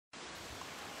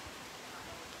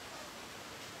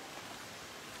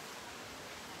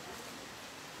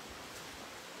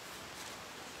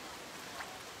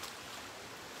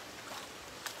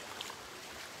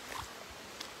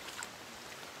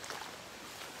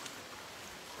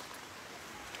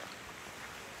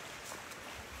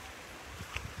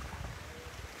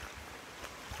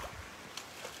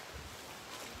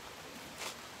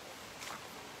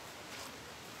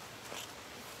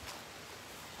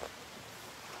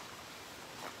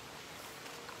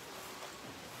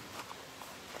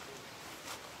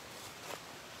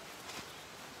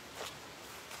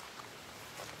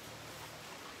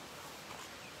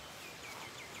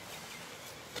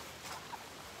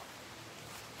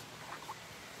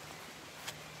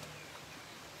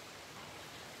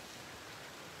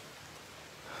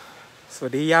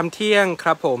วัสดียามเที่ยงค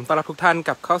รับผมต้อนรับทุกท่านก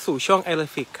ลับเข้าสู่ช่วง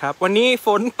EleFlix ครับวันนี้ฝ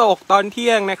นตกตอนเที่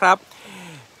ยงนะครับ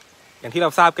อย่างที่เรา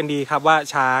ทราบกันดีครับว่า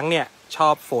ช้างเนี่ยชอ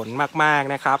บฝนมาก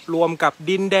ๆนะครับรวมกับ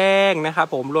ดินแดงนะครับ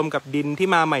ผมรวมกับดินที่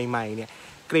มาใหม่ๆเนี่ย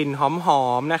กลิ่นหอ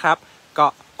มๆนะครับก็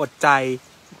อดใจ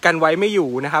กันไว้ไม่อยู่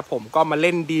นะครับผมก็มาเ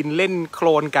ล่นดินเล่นโคล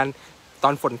นกันตอ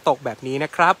นฝนตกแบบนี้น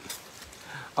ะครับ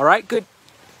Alright, good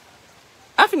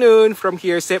afternoon from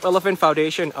here Save Elephant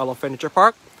Foundation Elephant Nature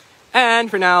Park and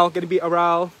for now gonna be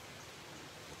around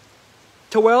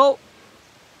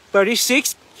 12:36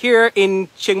 here in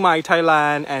Chiang Mai,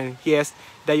 Thailand, and yes,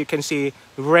 that you can see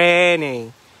raining,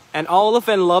 and all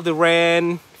elephants love the rain,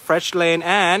 fresh rain,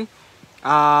 and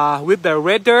with the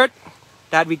red dirt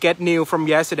that we get new from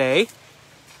yesterday,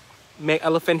 make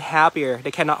elephant happier.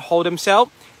 They cannot hold themselves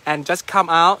and just come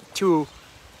out to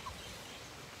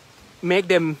make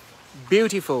them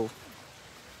beautiful.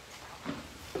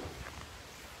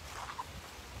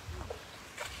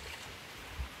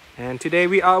 And today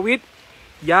we are with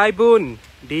Yaiboon,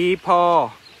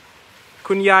 Dipor,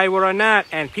 Khun Yai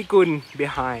and Phikul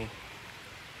behind.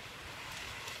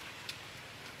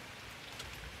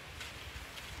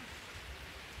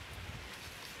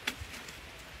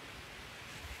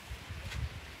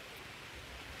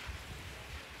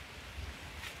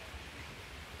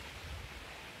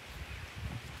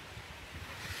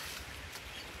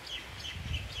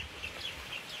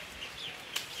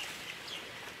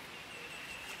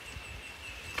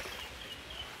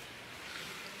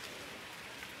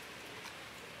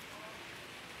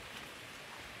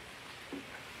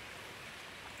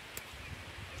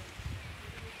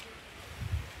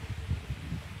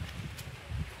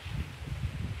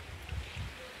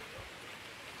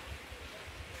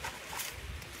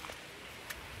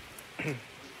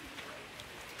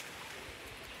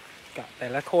กับแต่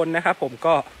ละคนนะครับผม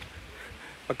ก็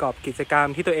ประกอบกิจกรรม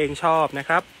ที่ตัวเองชอบนะค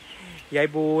รับยาย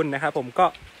บูนนะครับผมก็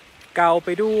เกาไป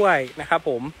ด้วยนะครับ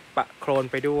ผมปะโคลน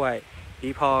ไปด้วยดี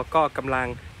พอก็กำลัง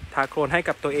ทาโคลนให้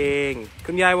กับตัวเอง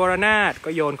คุณยายวรนาถก็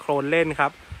โยนโคลนเล่นครั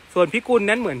บส่วนพี่กุล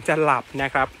นั้นเหมือนจะหลับน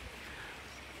ะครับ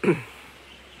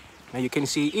Now you can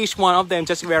see each one of them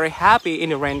just very happy in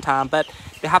the rain time, but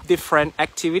they have different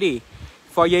activity.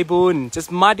 For Yaiboon, just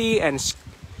muddy and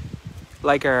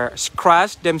like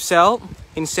scratch themselves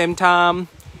in same time.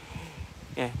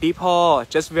 Yeah, Dipor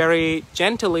just very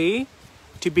gently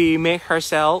to be make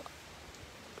herself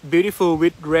beautiful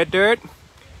with red dirt.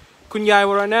 Khun Yai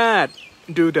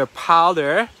do the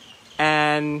powder,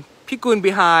 and Phikul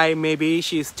behind maybe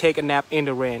she's take a nap in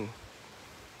the rain.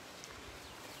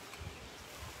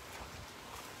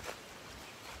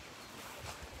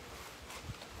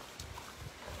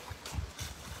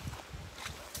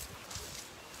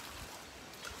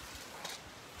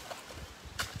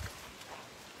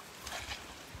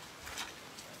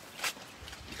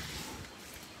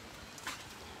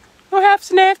 No have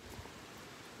snack.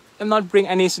 I'm not bring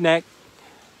any snack.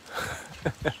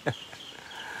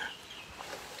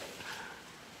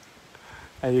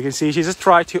 And you can see she just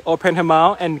tried to open her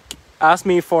mouth and ask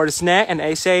me for the snack, and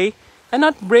I say, I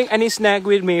not bring any snack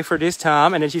with me for this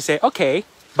time, and then she say, okay,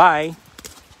 bye.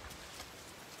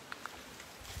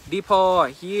 Dipor,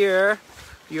 here,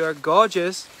 you are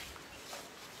gorgeous.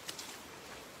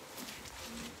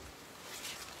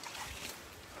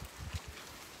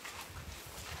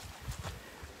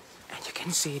 You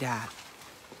can see that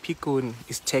Phikul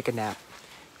is taking a nap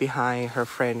behind her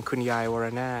friend Khun Yai.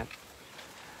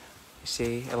 You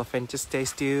see, elephant just stay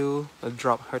still,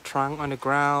 drop her trunk on the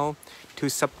ground to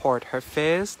support her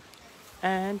face,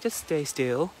 and just stay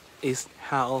still is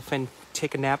how elephant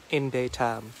take a nap in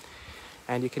daytime.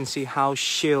 And you can see how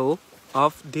chill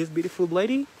of this beautiful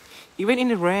lady. Even in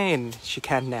the rain, she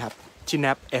can nap. She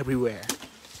nap everywhere.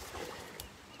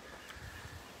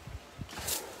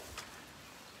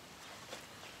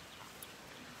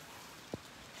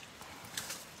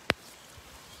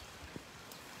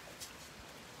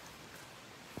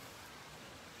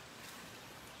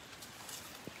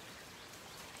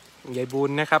ยายบุ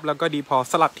ญนะครับแล้วก็ดีพอ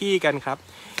สลับที่กันครับ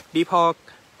ดีพอ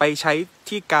ไปใช้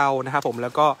ที่เกานะครับผมแล้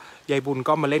วก็ยายบุญ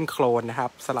ก็มาเล่นโคลนนะครั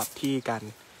บสลับที่กัน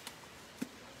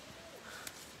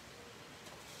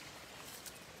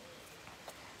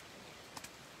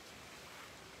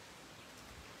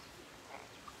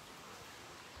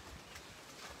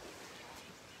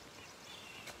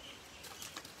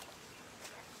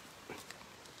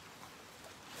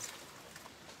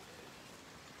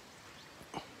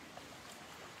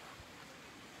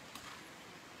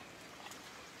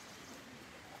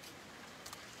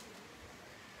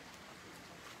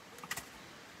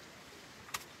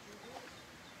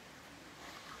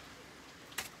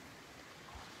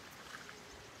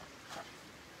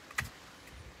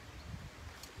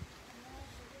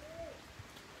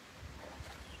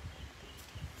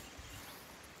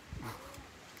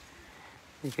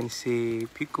You can see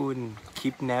Phikul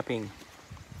keep napping.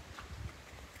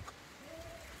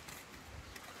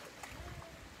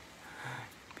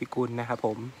 พิกุลนะครับผ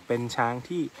มเป็นช้าง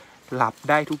ที่หลับ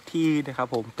ได้ทุกที่นะครับ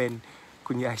ผมเป็น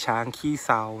คุณยายช้างขี้เ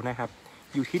ศร้านะครับ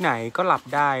อยู่ที่ไหนก็หลับ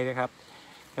ได้นะครับ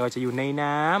ไม่ว่าจะอยู่ใน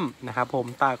น้ำนะครับผม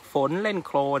ตากฝนเล่นโ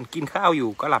คลนกินข้าวอยู่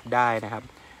ก็หลับได้นะครับ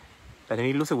แต่ที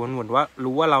นี้รู้สึกเหมือนว่า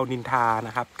รู้ว่าเรานินทาน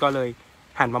ะครับก็เลย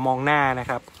หันมามองหน้านะ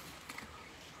ครับ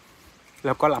แ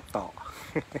ล้วก็หลับต่อ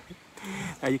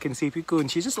You can see Phikul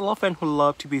she's just a elephant who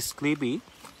love to be sleepy.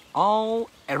 All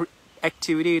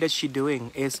activity that she doing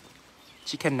is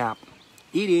she can nap,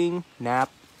 eating, nap,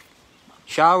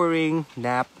 showering,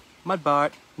 nap, mud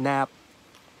bath, nap.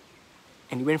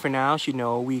 And even for now, she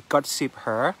know we gossip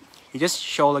her. He just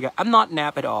show like I'm not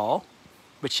nap at all,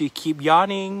 but she keep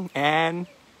yawning and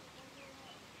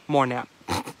more nap.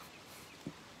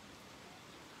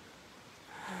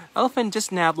 Elephant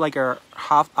just nap like a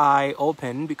half eye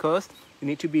open because you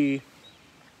need to be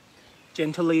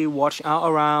gently watch out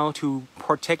around to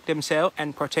protect themselves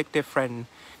and protect their friend.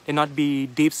 They not be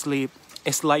deep sleep.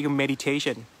 It's like a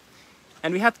meditation.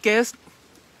 And we have guests.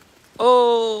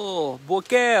 Oh,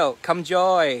 Buakeaw, come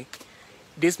join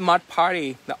this mud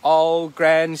party. The all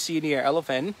grand senior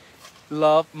elephant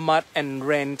love mud and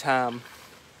rain time.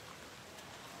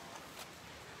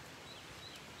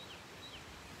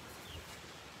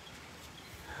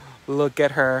 Look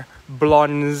at her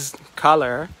blonde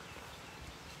color.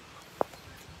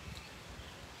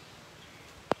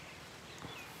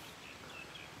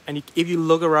 And if you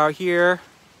look around here,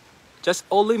 just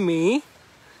only me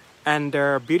and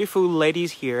the beautiful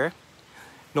ladies here.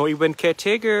 No even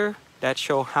caretaker that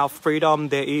show how freedom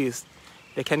there is.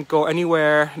 They can go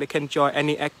anywhere. They can join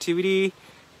any activity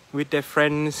with their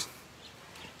friends.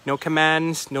 No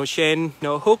commands, no chain,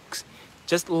 no hooks.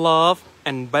 Just love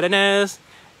and bananas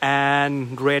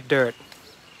and red dirt.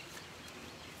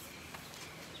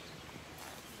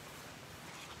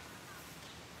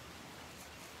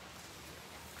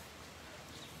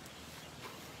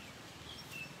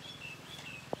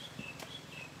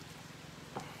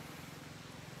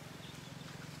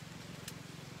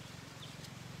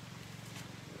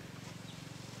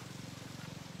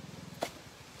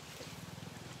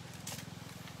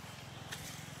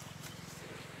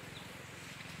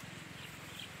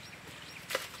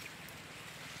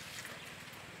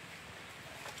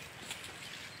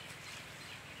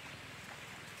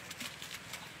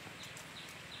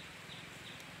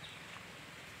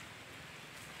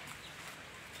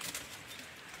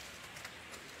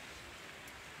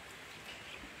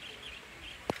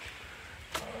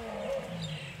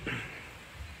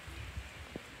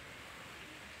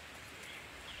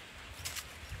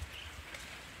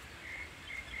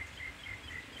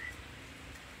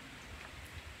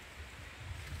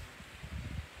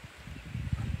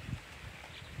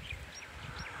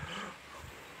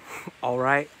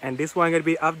 Alright, and this one gonna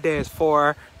be updates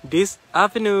for this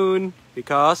afternoon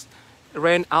because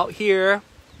rain out here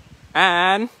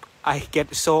and I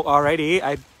get soaked already.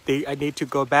 I think I need to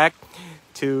go back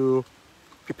to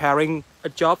preparing a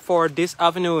job for this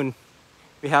afternoon.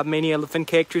 We have many elephant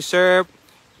cake to serve.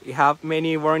 We have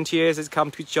many volunteers that come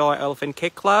to join elephant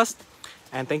cake class.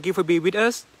 And thank you for being with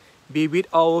us. Be with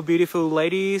all beautiful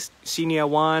ladies, senior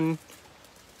one,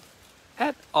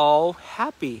 and all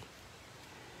happy.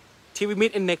 Till we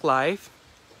meet in next life.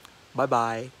 Bye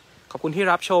bye. ขอบคุณที่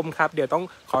รับชมครับเดี๋ยวต้อง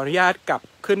ขออนุญาตกลับ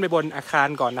ขึ้นไปบนอาคาร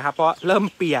ก่อนนะครับเพราะเริ่ม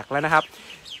เปียกแล้วนะครับ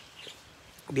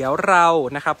เดี๋ยวเรา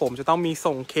นะครับผมจะต้องมี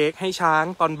ส่งเค้กให้ช้าง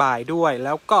ตอนบ่ายด้วยแ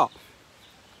ล้วก็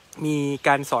มีก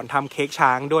ารสอนทำเค้กช้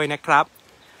างด้วยนะครับ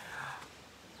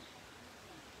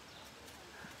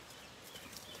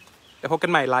เดี๋ยวพบกั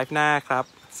นใหม่ไลฟ์หน้าครับ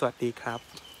สวัสดีครั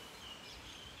บ